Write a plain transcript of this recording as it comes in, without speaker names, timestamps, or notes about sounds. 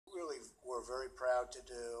are very proud to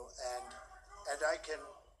do, and I can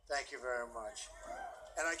thank you very much.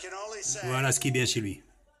 And I can only say Voilà ce qui est bien chez lui.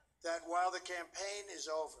 that while the campaign is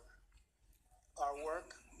over, our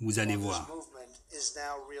work Vous allez on this voir. movement is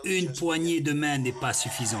now really Une just poignée de main n'est pas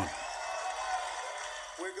suffisante.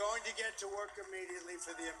 We're going to get to work immediately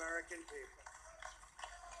for the American people.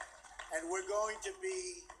 And we're going to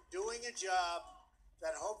be doing a job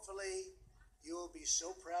that hopefully you will be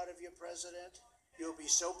so proud of your president. You'll be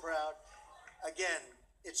so proud. Again,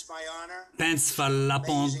 it's my honor. Pence va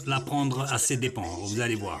l'apprendre à ses dépens, vous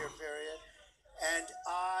allez voir. And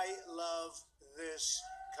I love this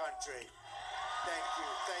country.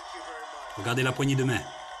 Thank you very much. Regardez la poignée de main.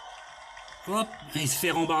 Hop, il se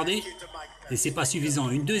fait rembarder. Et c'est pas suffisant.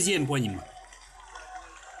 Une deuxième poignée de main.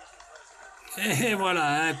 Et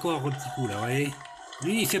voilà, encore un petit coup là, vous voyez.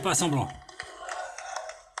 Lui, il fait pas semblant.